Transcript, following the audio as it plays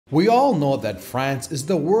We all know that France is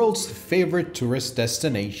the world's favorite tourist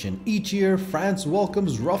destination. Each year, France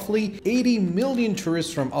welcomes roughly 80 million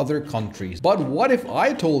tourists from other countries. But what if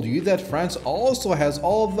I told you that France also has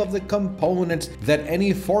all of the components that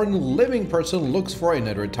any foreign living person looks for in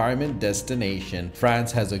a retirement destination?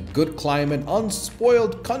 France has a good climate,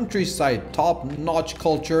 unspoiled countryside, top-notch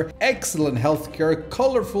culture, excellent healthcare,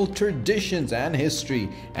 colorful traditions and history,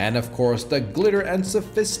 and of course the glitter and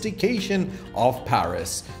sophistication of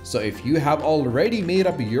Paris. So if you have already made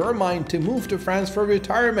up your mind to move to France for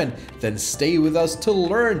retirement, then stay with us to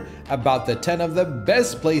learn about the 10 of the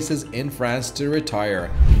best places in France to retire.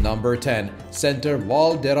 Number 10.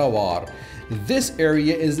 Centre-Val de Loire. This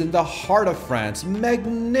area is in the heart of France,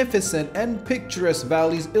 magnificent and picturesque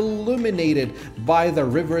valleys illuminated by the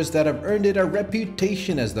rivers that have earned it a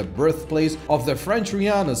reputation as the birthplace of the French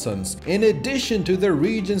Renaissance. In addition to the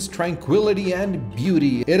region's tranquility and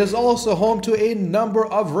beauty, it is also home to a number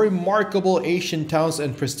of remarkable ancient towns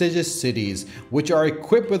and prestigious cities, which are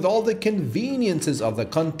equipped with all the conveniences of the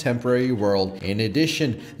contemporary world. In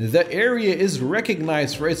addition, the area is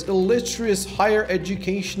recognized for its illustrious higher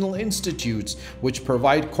educational institutes, which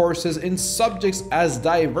provide courses in subjects as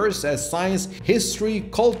diverse as science, history,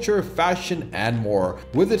 culture, fashion, and more.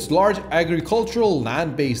 With its large agricultural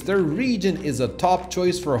land base, the region is a top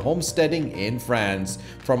choice for homesteading in France.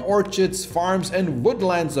 From orchards, farms, and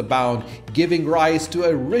woodlands abound, giving rise to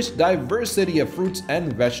a rich diversity of fruits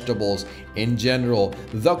and vegetables. In general,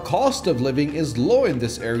 the cost of living is low in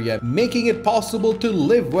this area, making it possible to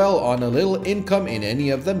live well on a little income in any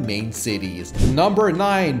of the main cities. Number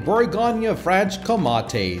 9.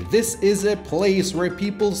 Bourgogne-Franche-Comte. This is a place where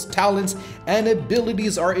people's talents and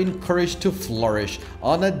abilities are encouraged to flourish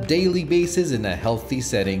on a daily basis in a healthy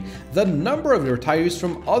setting. The number of retirees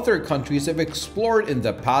from other countries have explored in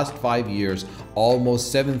the past 5 years.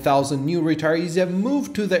 Almost 7,000 new retirees have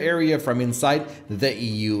moved to the area from inside the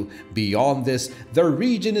EU. Beyond this, the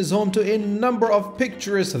region is home to a number of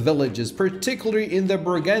picturesque villages, particularly in the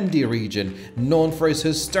Burgundy region, known for its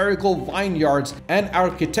historical vineyards and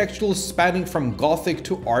architectural spanning from Gothic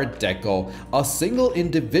to Art Deco. A single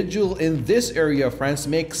individual in this area of France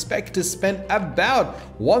may expect to spend about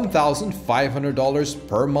 $1,500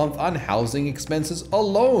 per month on housing expenses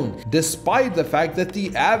alone, despite the fact that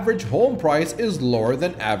the average home price is lower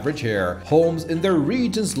than average here. Homes in the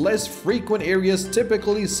region's less frequent areas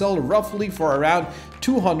typically sell roughly for around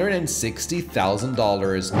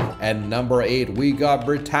 $260,000. And number 8, we got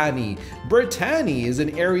Brittany. Brittany is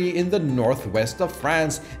an area in the northwest of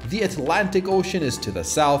France. The Atlantic Ocean is to the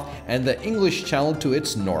south and the English Channel to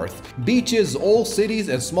its north. Beaches, old cities,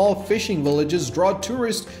 and small fishing villages draw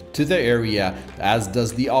tourists to the area, as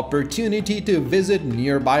does the opportunity to visit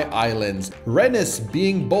nearby islands. Rennes,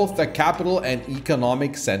 being both the capital and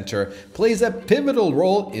economic center, plays a pivotal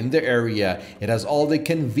role in the area. It has all the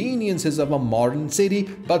conveniences of a modern city,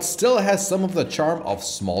 but still has some of the charm of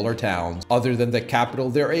smaller towns. Other than the capital,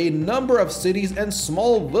 there are a number of cities and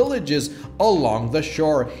small villages along the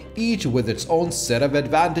shore, each with its own set of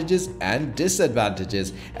advantages and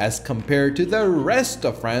disadvantages. As compared to the rest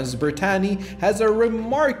of France, Brittany has a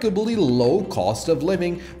remarkably low cost of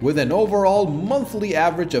living, with an overall monthly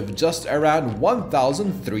average of just around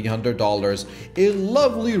 $1,300. A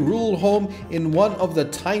lovely rural home in one of the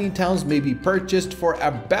tiny towns may be purchased for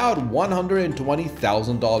about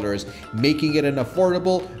 $120,000, making it an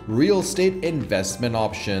affordable real estate investment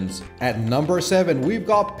options. At number 7, we've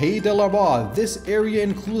got Pays de la Loire. This area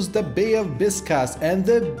includes the Bay of Biscay and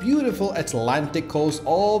the beautiful Atlantic coast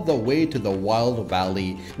all the way to the Wild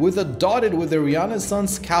Valley, dotted with the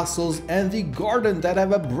Renaissance castles and the garden that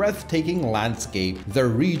have a breathtaking landscape. The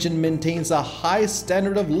region maintains a high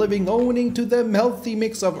standard of living owing to the healthy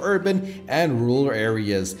mix of urban and rural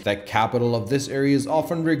areas. The capital of this area is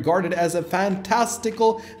often regarded as a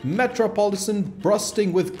fantastical metropolitan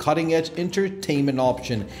bursting with cutting-edge entertainment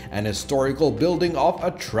option and historical building of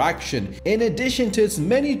attraction. In addition to its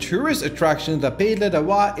many tourist attractions, the Pays de la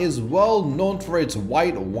Loire is well known for its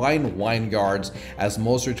white wine vineyards. As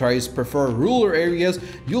most retirees prefer rural areas,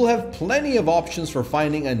 you'll have plenty of options for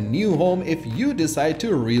finding a new home if you decide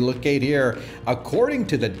to relocate here. According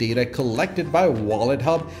to the data collected by Wallet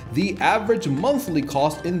Hub, the average monthly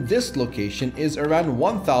cost in this location is around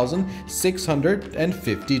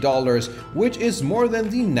 $1,650, which is more than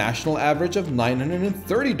the national average of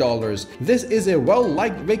 $930. This is a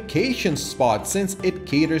well-liked vacation spot since it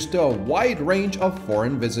caters to a wide range of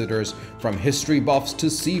foreign visitors, from history buffs to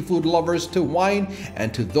seafood lovers to wine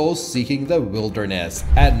and to those seeking the wilderness.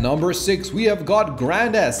 At number 6, we have got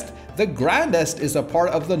Grand Est. The The Grand Est is a part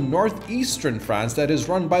of the northeastern France that is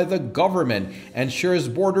run by the government and shares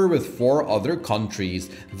border with 4 other countries.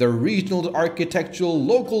 The regional architectural,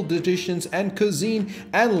 local traditions and cuisine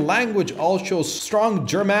and language all show strong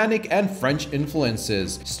Germanic and French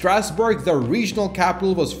influences. Strasbourg, the regional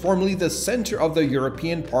capital, was formerly the center of the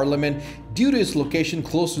European Parliament due to its location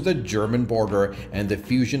close to the German border and the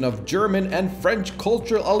fusion of German and French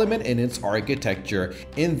cultural element in its architecture.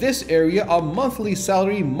 In this area, a monthly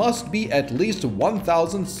salary must be at least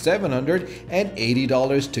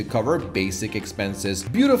 $1,780 to cover basic expenses.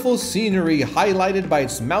 Beautiful scenery highlighted by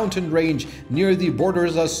its mountain range near the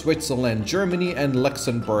borders of Switzerland, Germany, and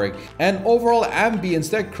Luxembourg. An overall ambience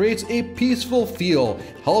that creates a peaceful feel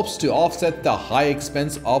helps to offset the high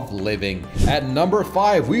expense of living. At number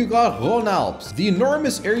 5, we got Rhone-Alpes. The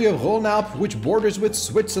enormous area of Rhone-Alpes, which borders with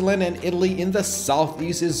Switzerland and Italy in the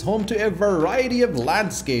southeast, is home to a variety of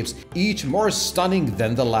landscapes, each more stunning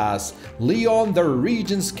than the last. Lyon, the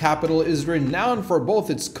region's capital, is renowned for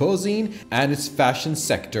both its cuisine and its fashion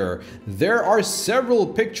sector. There are several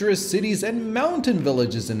picturesque cities and mountain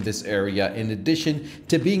villages in this area. In addition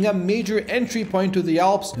to being a major entry point to the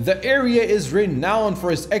Alps, the area is renowned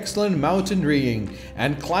for its excellent mountaineering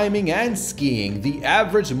and climbing and skiing. The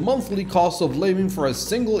average monthly cost of living for a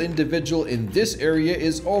single individual in this area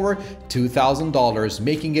is over $2,000,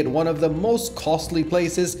 making it one of the most costly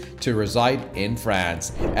places to reside in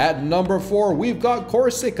France. At number 4, we've got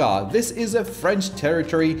Corsica. This is a French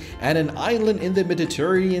territory and an island in the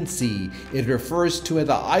Mediterranean Sea. It refers to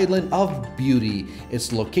the island of beauty.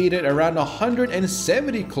 It's located around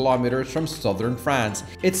 170 kilometers from southern France.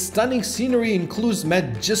 Its stunning scenery includes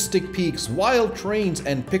majestic peaks, wild terrains,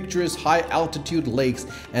 and picturesque high-altitude lakes,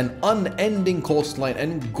 an unending coastline,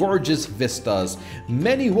 and gorgeous vistas.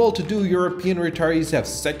 Many well-to-do European retirees have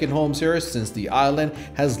second homes here since the island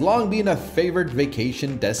has long been a favorite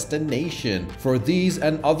vacation destination. For these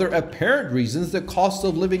and other apparent reasons, the cost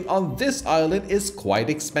of living on this island is quite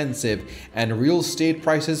expensive, and real estate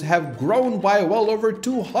prices have grown by well over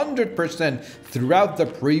 200% throughout the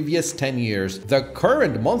previous 10 years. The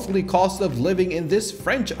current monthly cost of living in this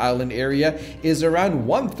French island area is around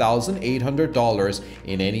 $1,800.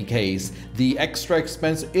 In any case, the extra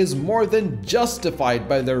expense is more than justified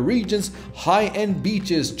by the region's high-end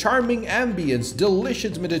beaches, charming ambience,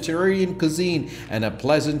 delicious Mediterranean cuisine, and a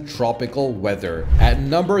pleasant tropical weather. At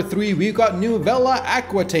number 3, we've got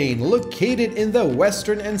Nouvelle-Aquitaine, located in the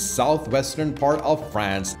western and southwestern part of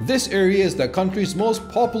France. This area is the country's most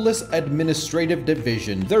populous administrative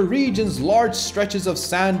division. The region's large stretches of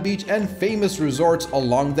sand beach and famous resorts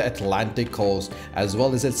along the Atlantic coast, as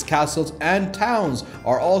well as its castles and towns,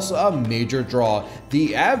 are also a major draw.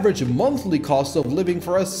 The average monthly cost of living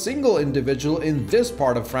for a single individual in this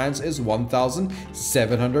part of France is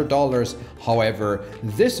 $1,700. However,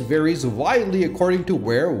 this varies widely according to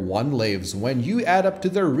where one lives. When you add up to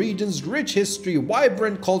the region's rich history,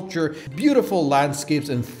 vibrant culture, beautiful landscapes,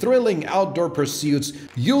 and thrilling outdoor pursuits,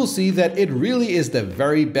 you'll see that it really is the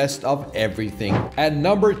very best of everything. At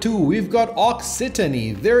number 2, we've got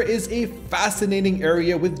Occitanie. There is a fascinating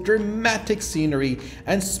area with dramatic scenery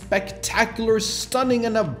and spectacular, stunning,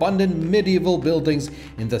 and abundant medieval buildings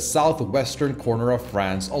in the southwestern corner of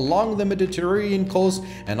France, along the Mediterranean coast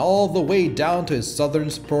and all the way down to its southern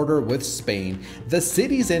border with Spain. The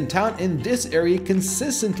cities and towns in this area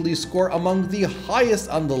consistently score among the highest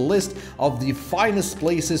on the list of the finest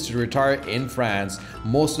places to retire in France.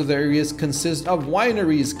 Most of the areas consist of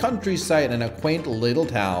wineries, countryside, and quaint little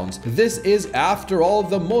towns. This is, after all,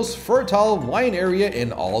 the most fertile wine area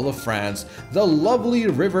in all of France. The lovely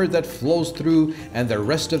river that flows through and the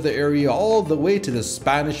rest of the area all the way to the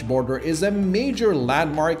Spanish border is a major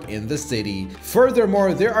landmark in the city.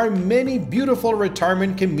 Furthermore, there are many beautiful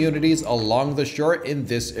retirement communities along the shore in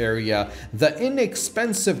this area. The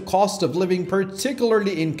inexpensive cost of living,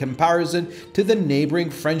 particularly in comparison to the neighboring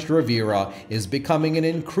French Riviera, is becoming an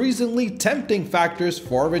increasingly tempting factor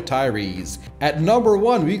for retirees. At number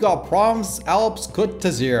 1, we got Provence-Alpes-Cote D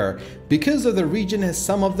Azur. Because of the region has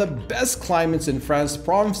some of the best climates in France,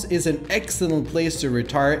 Provence is an excellent place to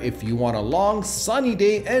retire if you want a long, sunny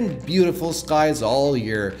day and beautiful skies all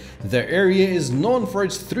year. The area is known for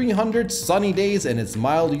its 300 sunny days and its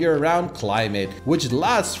mild year-round climate, which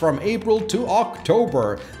lasts from April to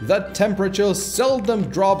October. The temperature seldom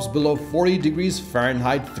drops below 40 degrees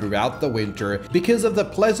Fahrenheit throughout the winter. Because of the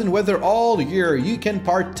pleasant weather all year, you can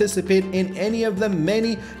participate in any of the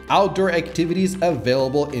many outdoor activities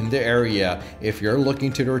available in the area. If you're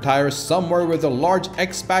looking to retire somewhere with a large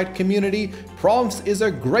expat community, Provence is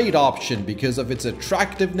a great option because of its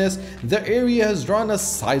attractiveness. The area has drawn a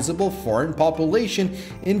sizable foreign population,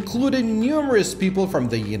 including numerous people from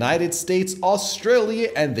the United States, Australia,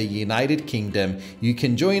 and the United Kingdom. You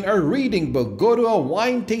can join a reading book, go to a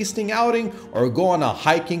wine tasting outing, or go on a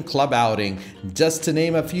hiking club outing, just to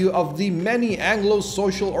name a few of the many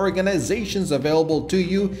Anglo-social organizations available to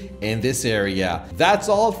you in this area. That's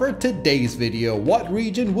all for today's video. What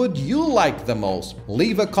region would you like the most?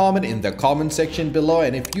 Leave a comment in the comment section below,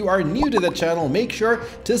 and if you are new to the channel, make sure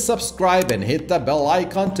to subscribe and hit the bell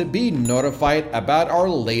icon to be notified about our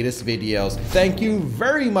latest videos. Thank you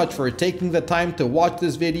very much for taking the time to watch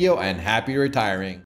this video, and happy retiring.